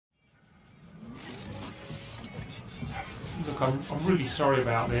Look, I'm really sorry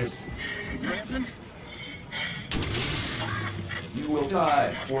about this. You will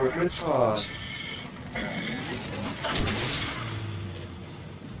die for a good cause.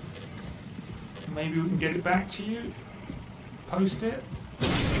 Maybe we can get it back to you? Post it?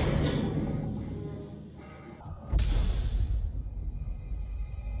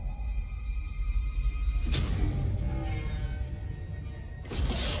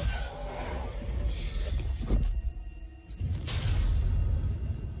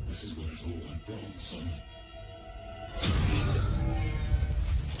 This is where it all went wrong, son.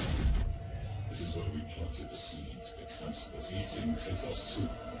 This is where we planted the seed the cancer that's eating Theta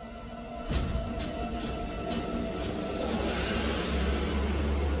soup.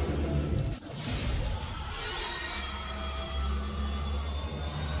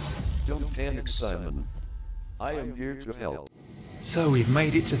 Don't panic, Simon. I am here to help. So we've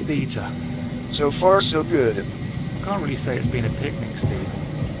made it to Theta. So far, so good. I can't really say it's been a picnic, Steve.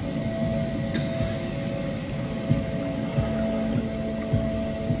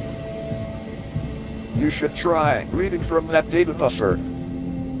 You should try reading from that data buffer.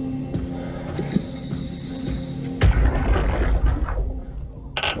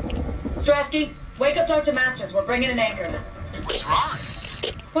 Strasky, wake up Dr. Masters. We're bringing in anchors. What's wrong?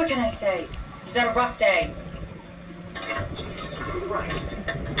 What can I say? He's had a rough day. Jesus Christ.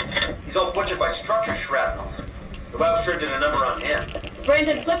 He's all butchered by structure shrapnel. The lab sure did a number on him.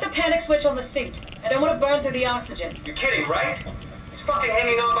 Brandon, flip the panic switch on the suit. I don't want to burn through the oxygen. You're kidding, right? He's fucking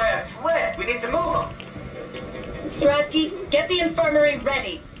hanging on by a thread. We need to move him. Strasky, get the infirmary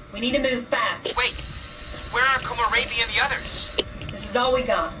ready. We need to move fast. Wait, where are Komorabi and the others? This is all we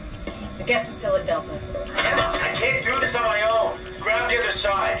got. I guess it's still at Delta. Emma, I can't do this on my own. Grab the other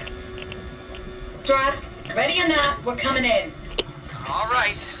side. Strask, ready or not, we're coming in. All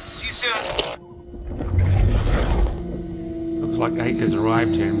right, see you soon. Looks like Acres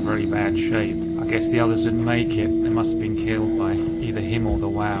arrived here in very bad shape. I guess the others didn't make it. They must have been killed by either him or the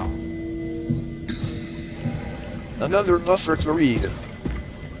WoW. Another buffer to read.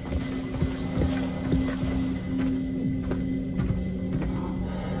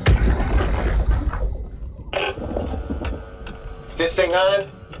 This thing on?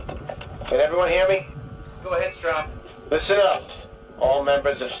 Can everyone hear me? Go ahead, Strom. Listen up, all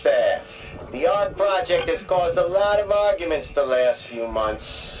members of staff. The ARC project has caused a lot of arguments the last few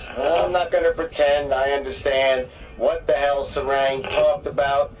months. I'm not going to pretend I understand what the hell Sarang talked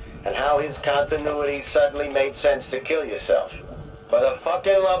about and how his continuity suddenly made sense to kill yourself. For the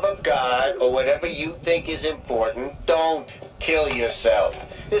fucking love of God, or whatever you think is important, don't kill yourself.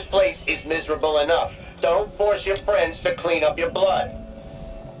 This place is miserable enough. Don't force your friends to clean up your blood.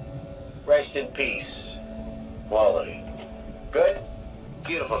 Rest in peace, Wally. Good?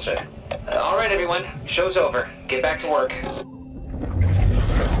 Beautiful, sir. All right, everyone. Show's over. Get back to work.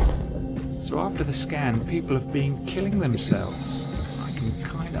 So after the scan, people have been killing themselves. I can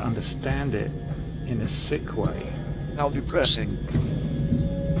kind of understand it in a sick way. How depressing.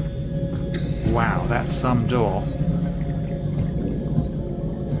 Wow, that's some door.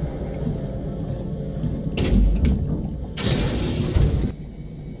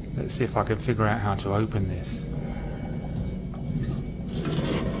 Let's see if I can figure out how to open this.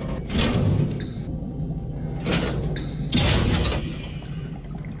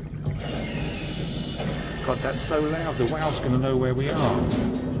 God, that's so loud, the WoW's gonna know where we are.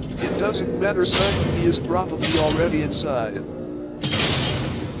 It doesn't matter, son. He is probably already inside.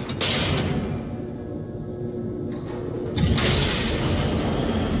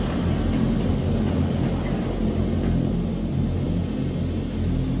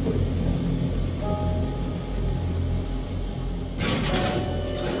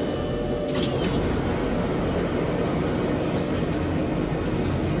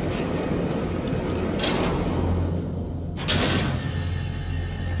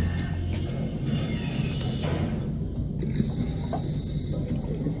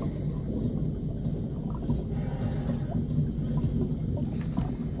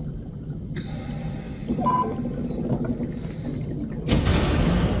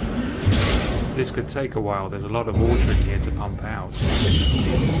 This could take a while, there's a lot of water in here to pump out. Do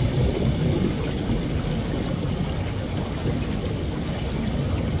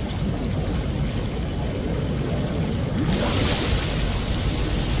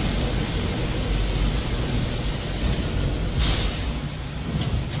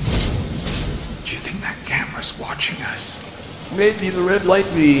you think that camera's watching us? Maybe the red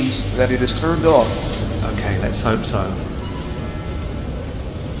light means that it is turned off. Okay, let's hope so.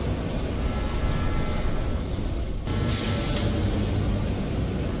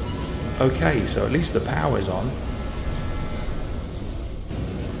 Okay, so at least the power's on.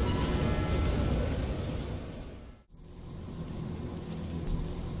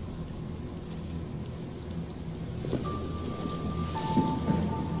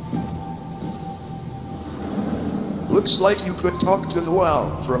 Looks like you could talk to the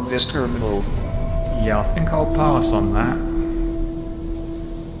WoW from this terminal. Yeah, I think I'll pass on that.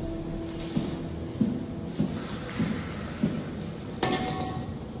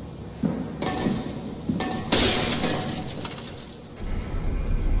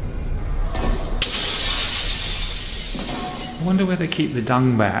 I wonder where they keep the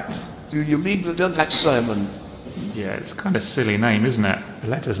dung bat. Do you mean the Dunbat Simon? Yeah, it's kind of a silly name, isn't it? The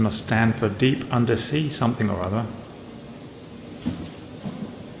letters must stand for deep undersea something or other.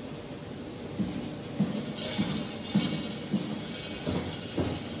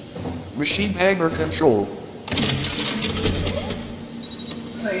 Machine hangar control.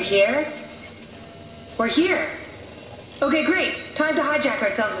 We're here? We're here! Okay, great. Time to hijack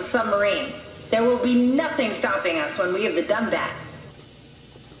ourselves a submarine. There will be nothing stopping us when we have the Dumbat.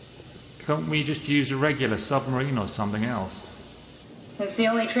 Can't we just use a regular submarine or something else? It's the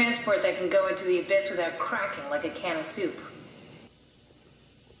only transport that can go into the abyss without cracking like a can of soup.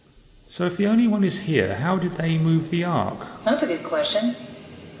 So if the only one is here, how did they move the Ark? That's a good question.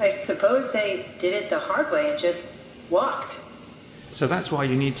 I suppose they did it the hard way and just walked. So that's why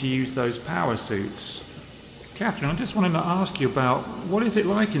you need to use those power suits. Catherine, I just wanted to ask you about what is it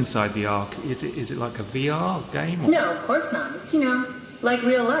like inside the Ark? Is it like a VR game? No, of course not. It's, like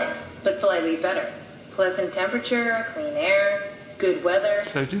real life, but slightly better. Pleasant temperature, clean air, good weather.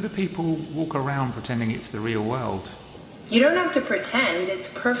 So do the people walk around pretending it's the real world? You don't have to pretend, it's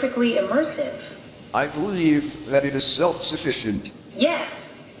perfectly immersive. I believe that it is self-sufficient.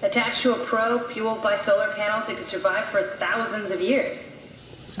 Yes, attached to a probe fueled by solar panels, it could survive for thousands of years.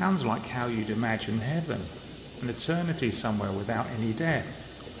 Sounds like how you'd imagine heaven. An eternity somewhere without any death.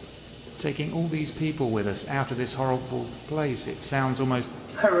 Taking all these people with us out of this horrible place, it sounds almost...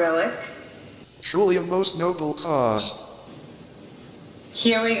 Heroic. Truly a most noble cause.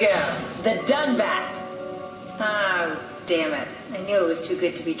 Here we go. The Dunbat. Ah, damn it. I knew it was too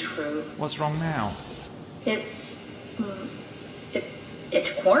good to be true. What's wrong now? It's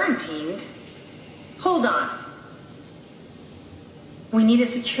quarantined. Hold on. We need a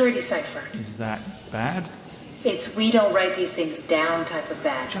security cipher. Is that bad? It's we don't write these things down type of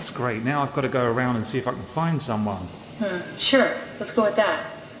bad. Just great. Now I've got to go around and see if I can find someone. Sure. Let's go with that.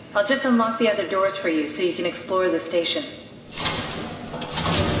 I'll just unlock the other doors for you so you can explore the station.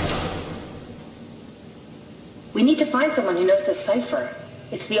 We need to find someone who knows the cipher.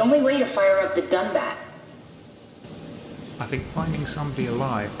 It's the only way to fire up the Dunbat. I think finding somebody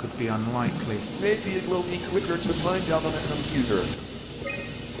alive could be unlikely. Maybe it will be quicker to find out on a computer.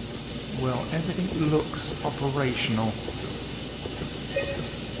 Well, everything looks operational.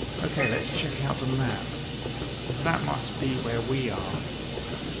 Okay, let's check out the map. That must be where we are.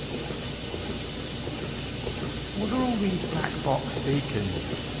 What are all these black box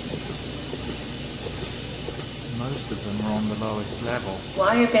beacons? Most of them are on the lowest level.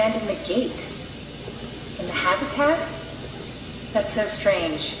 Why abandon the gate? And the habitat? That's so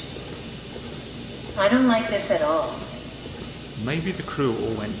strange. I don't like this at all. Maybe the crew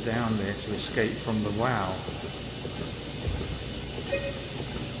all went down there to escape from the WoW.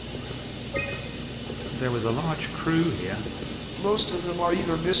 There was a large crew here. Most of them are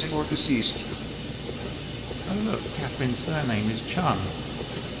either missing or deceased. Oh look, Catherine's surname is Chun.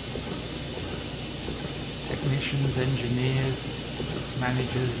 Technicians, engineers,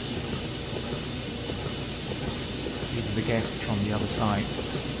 managers. These are the guests from the other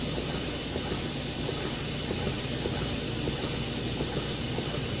sites.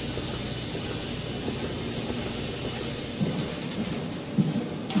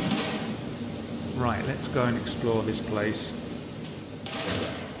 Right, let's go and explore this place.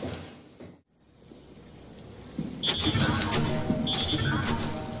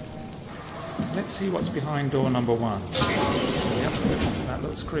 Let's see what's behind door number 1. Yep, that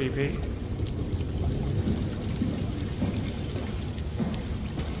looks creepy.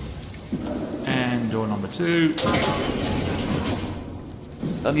 And door number 2.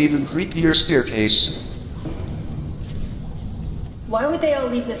 An even creepier staircase. Why would they all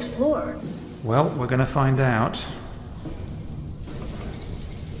leave this floor? Well, we're going to find out.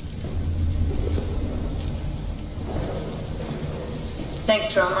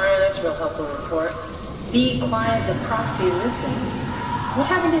 Thanks, Drummer. That's a real helpful report. Be quiet, the proxy listens. What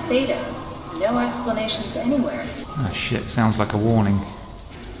happened to Theta? No explanations anywhere. Ah, shit, sounds like a warning.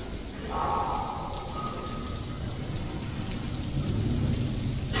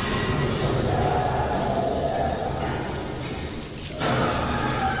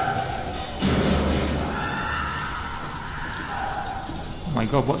 Oh my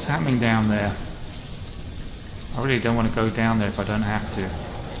god, what's happening down there? I really don't want to go down there if I don't have to.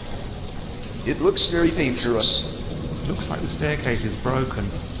 It looks very dangerous. Looks like the staircase is broken.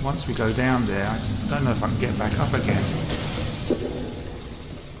 Once we go down there, I don't know if I can get back up again.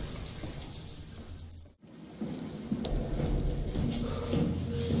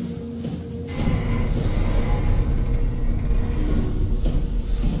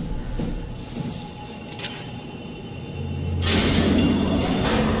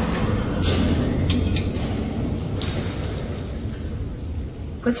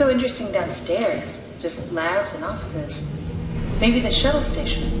 What's so interesting downstairs? Just labs and offices. Maybe the shuttle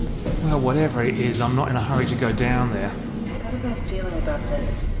station. Well, whatever it is, I'm not in a hurry to go down there. I've got a bad feeling about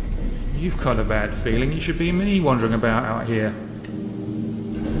this. You've got a bad feeling. It should be me wandering about out here.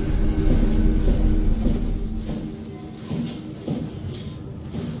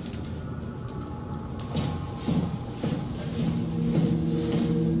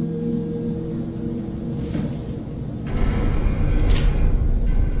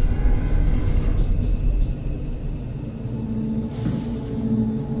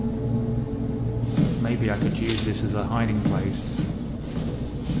 Maybe I could use this as a hiding place.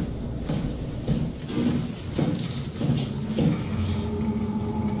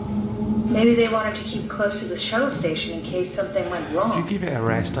 Maybe they wanted to keep close to the shuttle station in case something went wrong. You give it a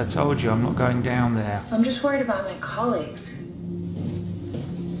rest. I told you I'm not going down there. I'm just worried about my colleagues.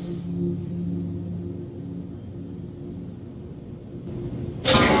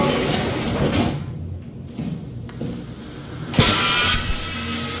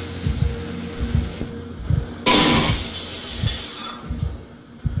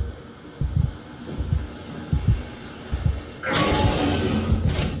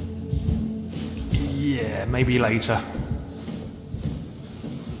 Yeah, maybe later.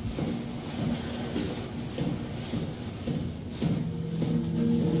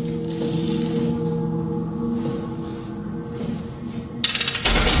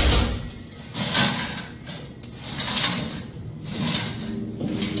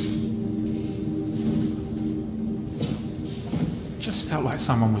 Just felt like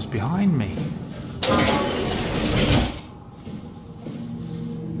someone was behind me.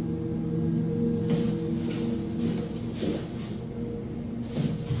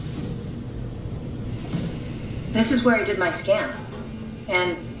 This is where I did my scan.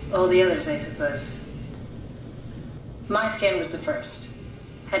 And all the others, I suppose. My scan was the first.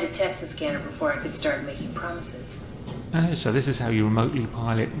 Had to test the scanner before I could start making promises. So this is how you remotely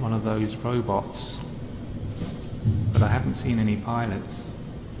pilot one of those robots. But I haven't seen any pilots.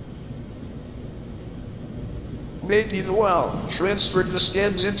 Maybe the WoW transferred the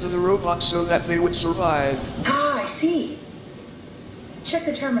scans into the robot so that they would survive. Ah, I see. Check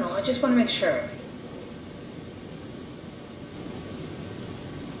the terminal. I just want to make sure.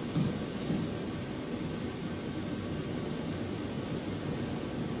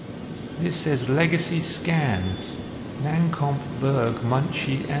 This says Legacy Scans. Nankomp, Berg,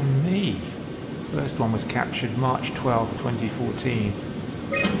 Munchie and me. First one was captured March 12, 2014.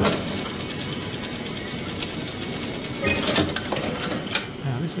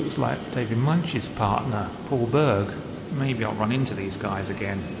 Now this looks like David Munchie's partner, Paul Berg. Maybe I'll run into these guys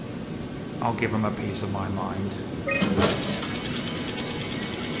again. I'll give them a piece of my mind.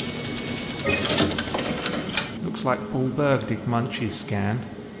 Looks like Paul Berg did Munchie's scan.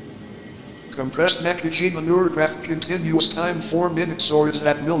 Compressed packaging manure graph continuous time 4 minutes, or is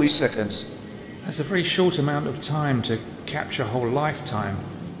that milliseconds? That's a very short amount of time to capture a whole lifetime.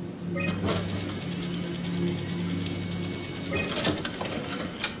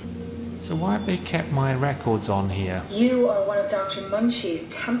 So why have they kept my records on here? You are one of Dr. Munchie's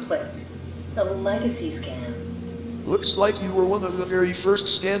templates. The legacy scan. Looks like you were one of the very first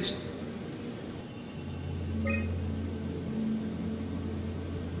scans.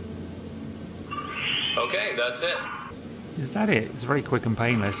 Okay, that's it. Is that it? It's very quick and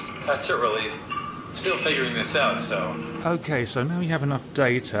painless. That's a relief. Still figuring this out, so... Okay, so now we have enough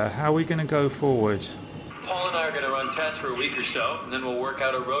data. How are we going to go forward? Paul and I are going to run tests for a week or so, and then we'll work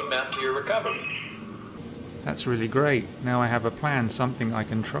out a roadmap to your recovery. That's really great. Now I have a plan, something I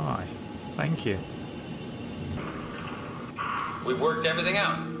can try. Thank you. We've worked everything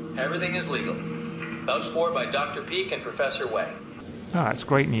out. Everything is legal. Vouched for by Dr. Peak and Professor Way. Oh, that's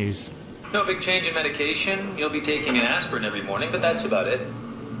great news. No big change in medication. You'll be taking an aspirin every morning, but that's about it.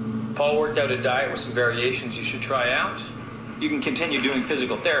 Paul worked out a diet with some variations you should try out. You can continue doing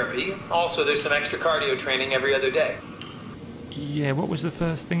physical therapy. Also, there's some extra cardio training every other day. Yeah, what was the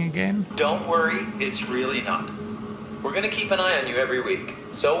first thing again? Don't worry, it's really not. We're going to keep an eye on you every week,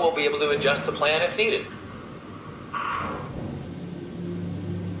 so we'll be able to adjust the plan if needed.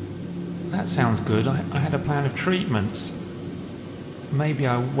 That sounds good. I had a plan of treatments. Maybe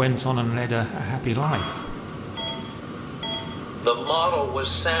I went on and led a happy life. The model was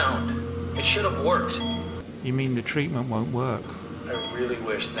sound. It should have worked. You mean the treatment won't work? I really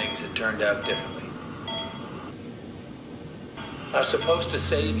wish things had turned out differently. I was supposed to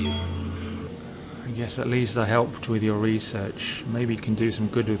save you. I guess at least I helped with your research. Maybe can do some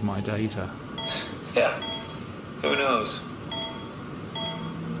good with my data. Yeah, who knows?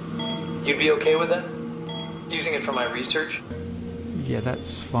 You'd be okay with that? Using it for my research? Yeah,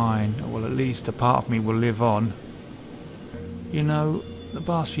 that's fine. Well, at least a part of me will live on. You know, the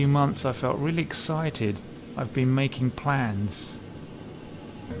past few months I felt really excited. I've been making plans.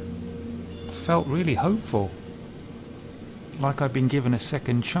 I felt really hopeful. Like I've been given a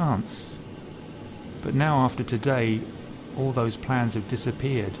second chance. But now after today, all those plans have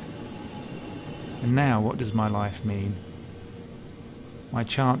disappeared. And now what does my life mean? My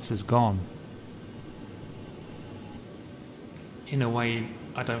chance is gone. In a way,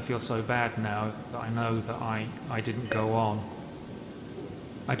 I don't feel so bad now that I know that I didn't go on.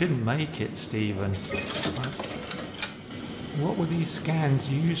 I didn't make it, Stephen. What were these scans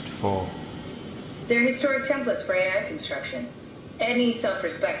used for? They're historic templates for AI construction. Any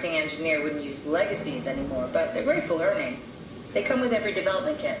self-respecting engineer wouldn't use legacies anymore, but they're great for learning. They come with every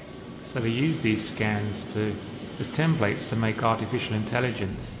development kit. So they use these scans as templates to make artificial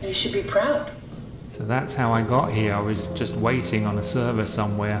intelligence. You should be proud. So that's how I got here. I was just waiting on a server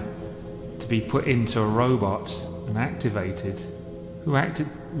somewhere to be put into a robot and activated. Who acted?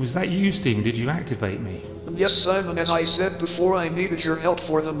 Was that you, Stephen? Did you activate me? Yes, Simon, as I said before, I needed your help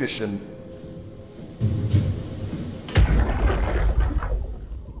for the mission.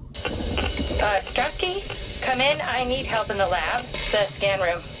 Strusky, come in. I need help in the lab, the scan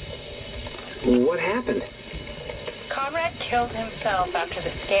room. What happened? Comrade killed himself after the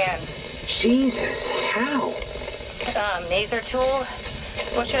scan. Jesus, how? Laser tool?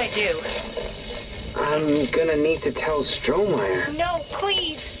 What should I do? I'm gonna need to tell Strohmeyer. No,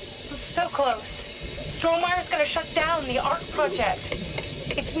 please! I'm so close. Strohmeyer's gonna shut down the art project.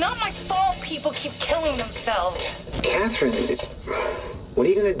 It's not my fault people keep killing themselves. Catherine, what are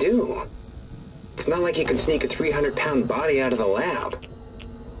you gonna do? It's not like you can sneak a 300-pound body out of the lab.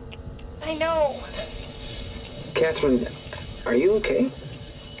 I know. Catherine, are you okay?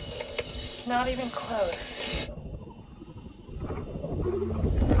 Not even close.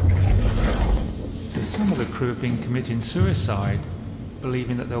 So some of the crew have been committing suicide,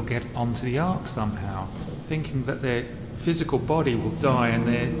 believing that they'll get onto the Ark somehow, thinking that their physical body will die and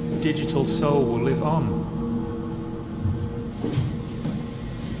their digital soul will live on.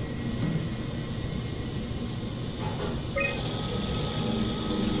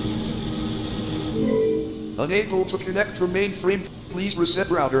 Unable to connect to mainframe, please reset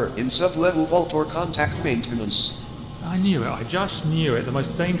router in sub-level vault or contact maintenance. I knew it, I just knew it. The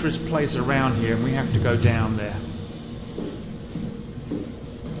most dangerous place around here, and we have to go down there.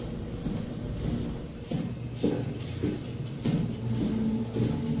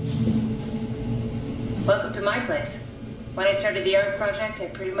 Welcome to my place. When I started the art project, I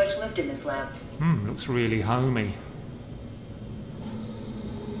pretty much lived in this lab. Looks really homey.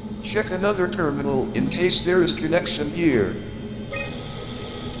 Check another terminal in case there is connection here.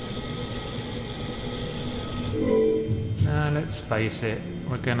 Let's face it,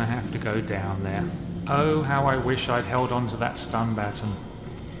 we're gonna have to go down there. Oh, how I wish I'd held on to that stun baton.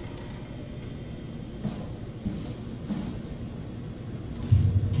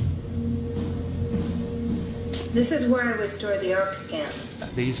 This is where I would store the ARC scans. Are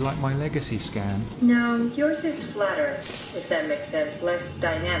these like my legacy scan? No, yours is flatter, if that makes sense, less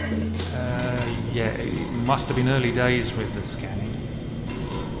dynamic. Yeah, it must have been early days with the scanning.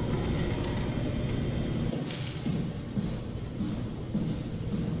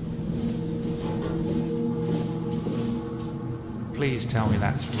 Please tell me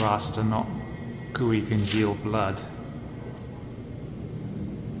that's rust and not gooey congealed blood.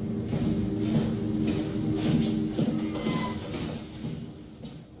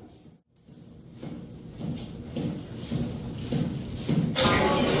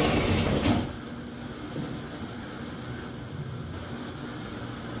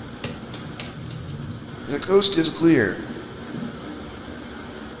 The coast is clear.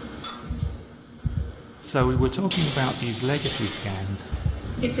 So we were talking about these legacy scans.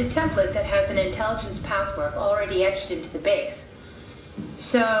 It's a template that has an intelligence pathwork already etched into the base.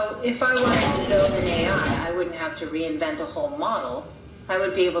 So if I wanted to build an AI, I wouldn't have to reinvent a whole model. I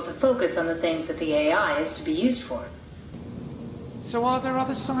would be able to focus on the things that the AI is to be used for. So are there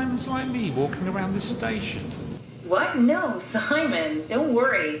other Simons like me walking around this station? What? No, Simon, don't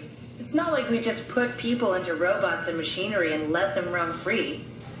worry. It's not like we just put people into robots and machinery and let them run free.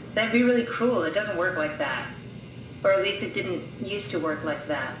 That'd be really cruel. It doesn't work like that. Or at least it didn't used to work like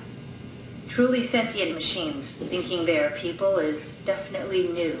that. Truly sentient machines, thinking they are people, is definitely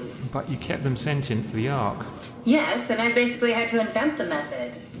new. But you kept them sentient for the Ark. Yes, and I basically had to invent the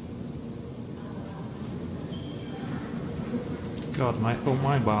method. God, and I thought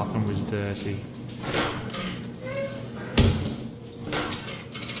my bathroom was dirty.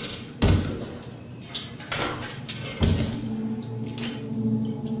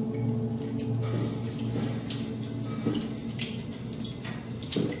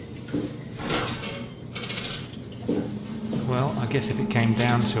 Well, I guess if it came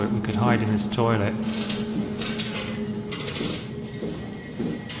down to it, we could hide in this toilet.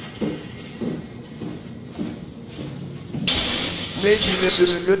 Maybe this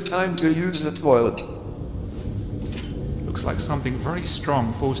is a good time to use the toilet. Looks like something very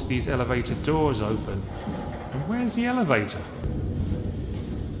strong forced these elevator doors open. And where's the elevator?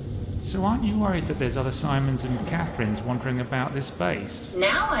 So aren't you worried that there's other Simons and Catherines wandering about this base?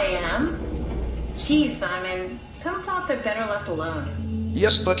 Now I am. Geez, Simon, some thoughts are better left alone.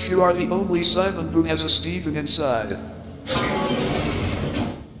 Yes, but you are the only Simon who has a Stephen inside.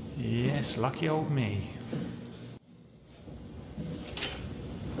 Yes, lucky old me.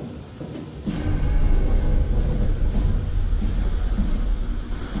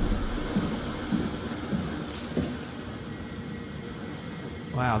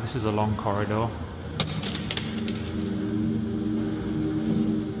 Wow, this is a long corridor.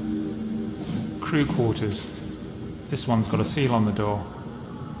 Crew quarters. This one's got a seal on the door.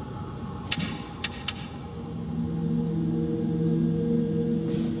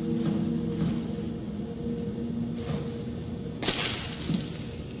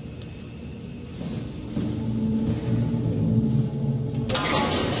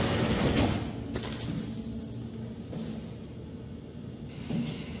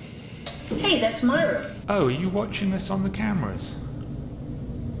 Hey, that's my room. Oh, are you watching this on the cameras?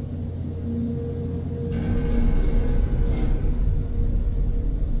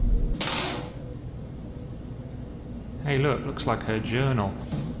 Hey look, looks like her journal.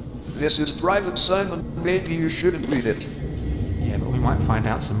 This is Private Simon. Maybe you shouldn't read it. Yeah, but we might find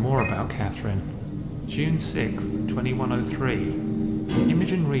out some more about Catherine. June 6th, 2103.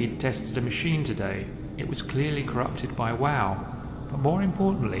 Imogen Reed tested a machine today. It was clearly corrupted by WoW. But more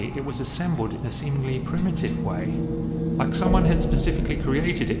importantly, it was assembled in a seemingly primitive way. Like someone had specifically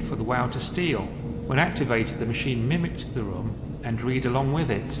created it for the WoW to steal. When activated, the machine mimicked the room and Reed along with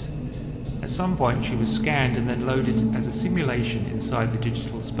it. At some point she was scanned and then loaded as a simulation inside the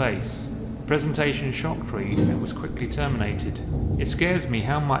digital space. The presentation shocked Reed and was quickly terminated. It scares me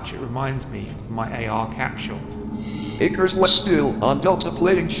how much it reminds me of my AR capsule. Akers was still on Delta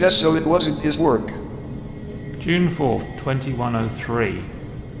playing chess, so it wasn't his work. June 4th, 2103.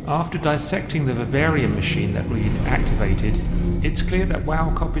 After dissecting the vivarium machine that Reed activated, it's clear that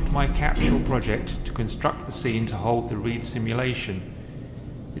WoW copied my capsule project to construct the scene to hold the Reed simulation.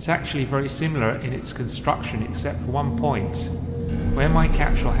 It's actually very similar in its construction except for one point. Where my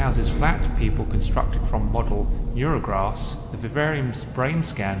capsule houses flat people constructed from model neurographs, the vivarium's brain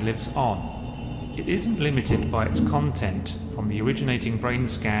scan lives on. It isn't limited by its content. From the originating brain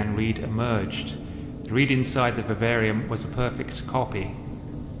scan Reed emerged. The Reed inside the vivarium was a perfect copy.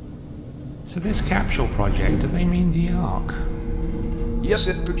 So this capsule project, do they mean the Ark? Yes,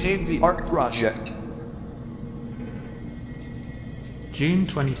 it became the Ark project. June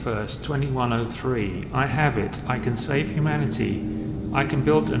 21st, 2103. I have it. I can save humanity. I can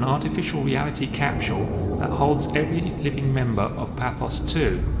build an artificial reality capsule that holds every living member of Pathos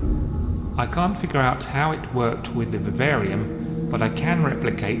 2. I can't figure out how it worked with the vivarium, but I can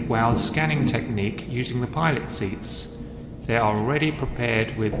replicate WoW's scanning technique using the pilot seats. They are already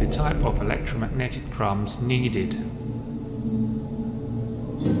prepared with the type of electromagnetic drums needed.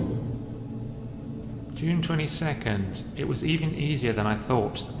 June 22nd. It was even easier than I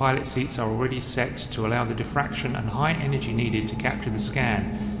thought. The pilot seats are already set to allow the diffraction and high energy needed to capture the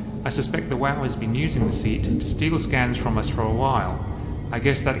scan. I suspect the WoW has been using the seat to steal scans from us for a while. I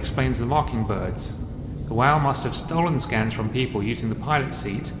guess that explains the mockingbirds. The WoW must have stolen scans from people using the pilot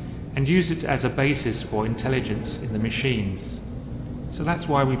seat and used it as a basis for intelligence in the machines. So that's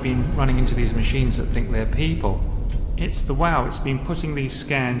why we've been running into these machines that think they're people. It's the WoW, it's been putting these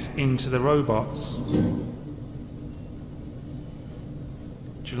scans into the robots.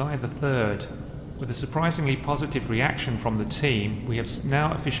 July the 3rd. With a surprisingly positive reaction from the team, we have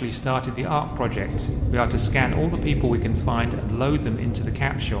now officially started the Ark project. We are to scan all the people we can find and load them into the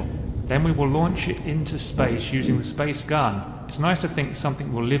capsule. Then we will launch it into space using the space gun. It's nice to think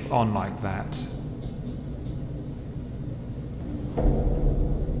something will live on like that.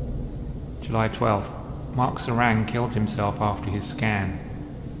 July 12th. Mark Sarang killed himself after his scan.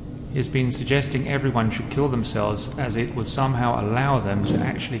 He has been suggesting everyone should kill themselves as it would somehow allow them to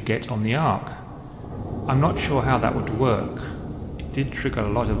actually get on the Ark. I'm not sure how that would work. It did trigger a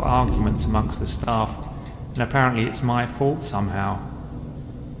lot of arguments amongst the staff, and apparently it's my fault somehow.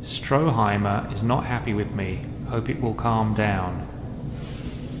 Stroheimer is not happy with me. Hope it will calm down.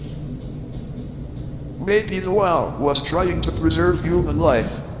 Maybe the WoW was trying to preserve human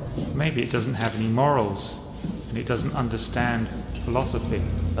life. Maybe it doesn't have any morals, and it doesn't understand philosophy.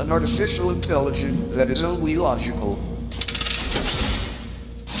 An artificial intelligence that is only logical.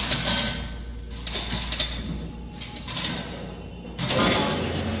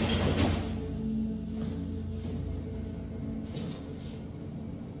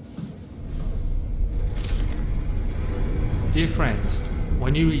 Dear friends,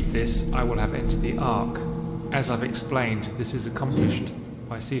 when you read this, I will have entered the Ark. As I've explained, this is accomplished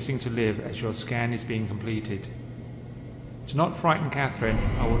by ceasing to live as your scan is being completed. To not frighten Catherine,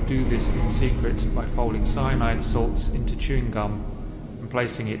 I will do this in secret by folding cyanide salts into chewing gum and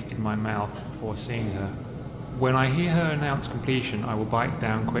placing it in my mouth before seeing her. When I hear her announce completion, I will bite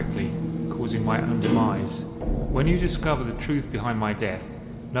down quickly, causing my own demise. When you discover the truth behind my death,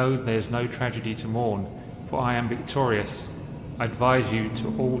 know there's no tragedy to mourn, for I am victorious. I advise you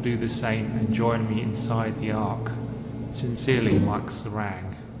to all do the same and join me inside the Ark. Sincerely, Mark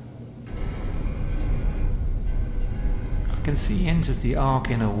Sarang. I can see he enters the Ark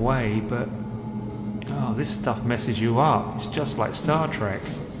in a way, but this stuff messes you up. It's just like Star Trek.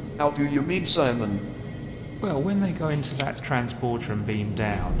 How do you mean, Simon? Well, when they go into that transporter and beam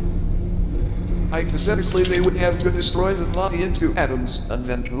down. Hypothetically, they would have to destroy the body into atoms and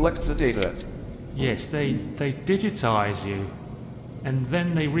then collect the data. Yes, they digitize you, and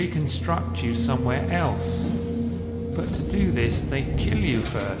then they reconstruct you somewhere else. But to do this, they kill you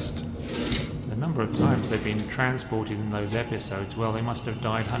first. The number of times they've been transported in those episodes, well, they must have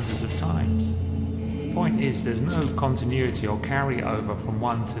died hundreds of times. The point is, there's no continuity or carryover from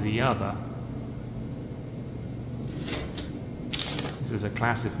one to the other. This is a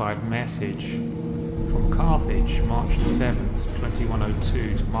classified message from Carthage, March the 7th,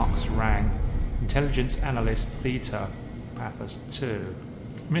 2102, to Mark Sarang, Intelligence Analyst Theta, Pathos 2.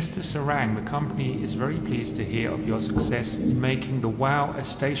 Mr. Sarang, the company is very pleased to hear of your success in making the WoW a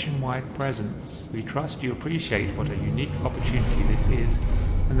station-wide presence. We trust you appreciate what a unique opportunity this is,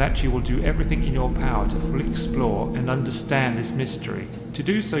 and that you will do everything in your power to fully explore and understand this mystery. To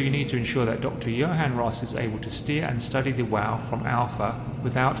do so, you need to ensure that Dr. Johan Ross is able to steer and study the WoW from Alpha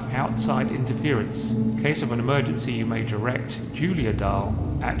without outside interference. In case of an emergency, you may direct Julia Dahl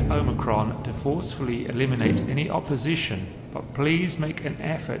at Omicron to forcefully eliminate any opposition, but please make an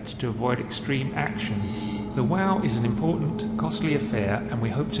effort to avoid extreme actions. The WoW is an important, costly affair, and we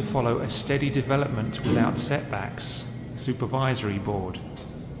hope to follow a steady development without setbacks. Supervisory Board.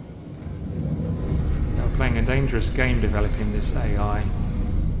 They are playing a dangerous game developing this AI.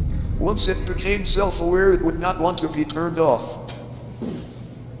 Once it became self-aware, it would not want to be turned off.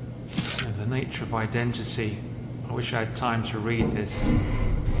 The nature of identity. I wish I had time to read this.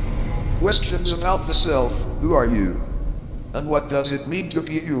 Questions about the self. Who are you? And what does it mean to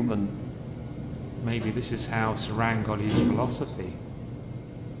be human? Maybe this is how Sarang got his philosophy.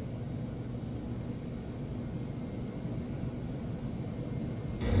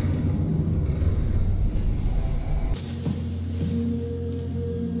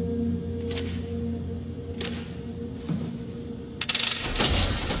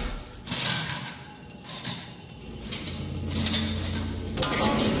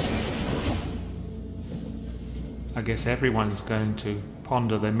 I guess everyone's going to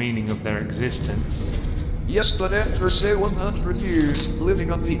ponder the meaning of their existence. Yes, but after, say, 100 years,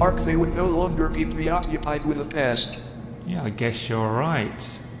 living on the Ark, they would no longer be preoccupied with the past. Yeah, I guess you're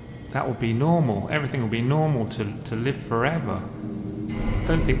right. That will be normal. Everything will be normal to live forever.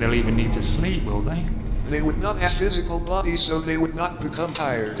 Don't think they'll even need to sleep, will they? They would not have physical bodies, so they would not become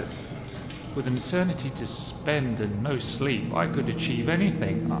tired. With an eternity to spend and no sleep, I could achieve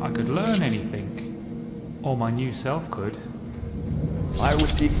anything. I could learn anything. Or my new self could. I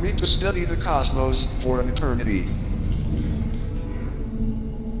would be free to study the cosmos for an eternity.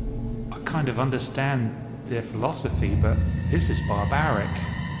 I kind of understand their philosophy, but this is barbaric.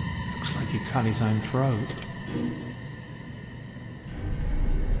 Looks like he cut his own throat.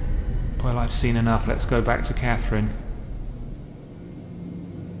 Well, I've seen enough. Let's go back to Catherine.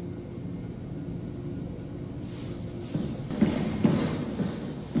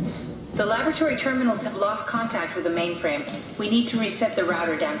 The laboratory terminals have lost contact with the mainframe. We need to reset the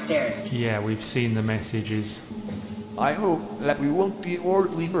router downstairs. Yeah, we've seen the messages. I hope that we won't be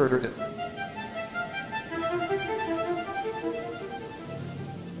horribly murdered.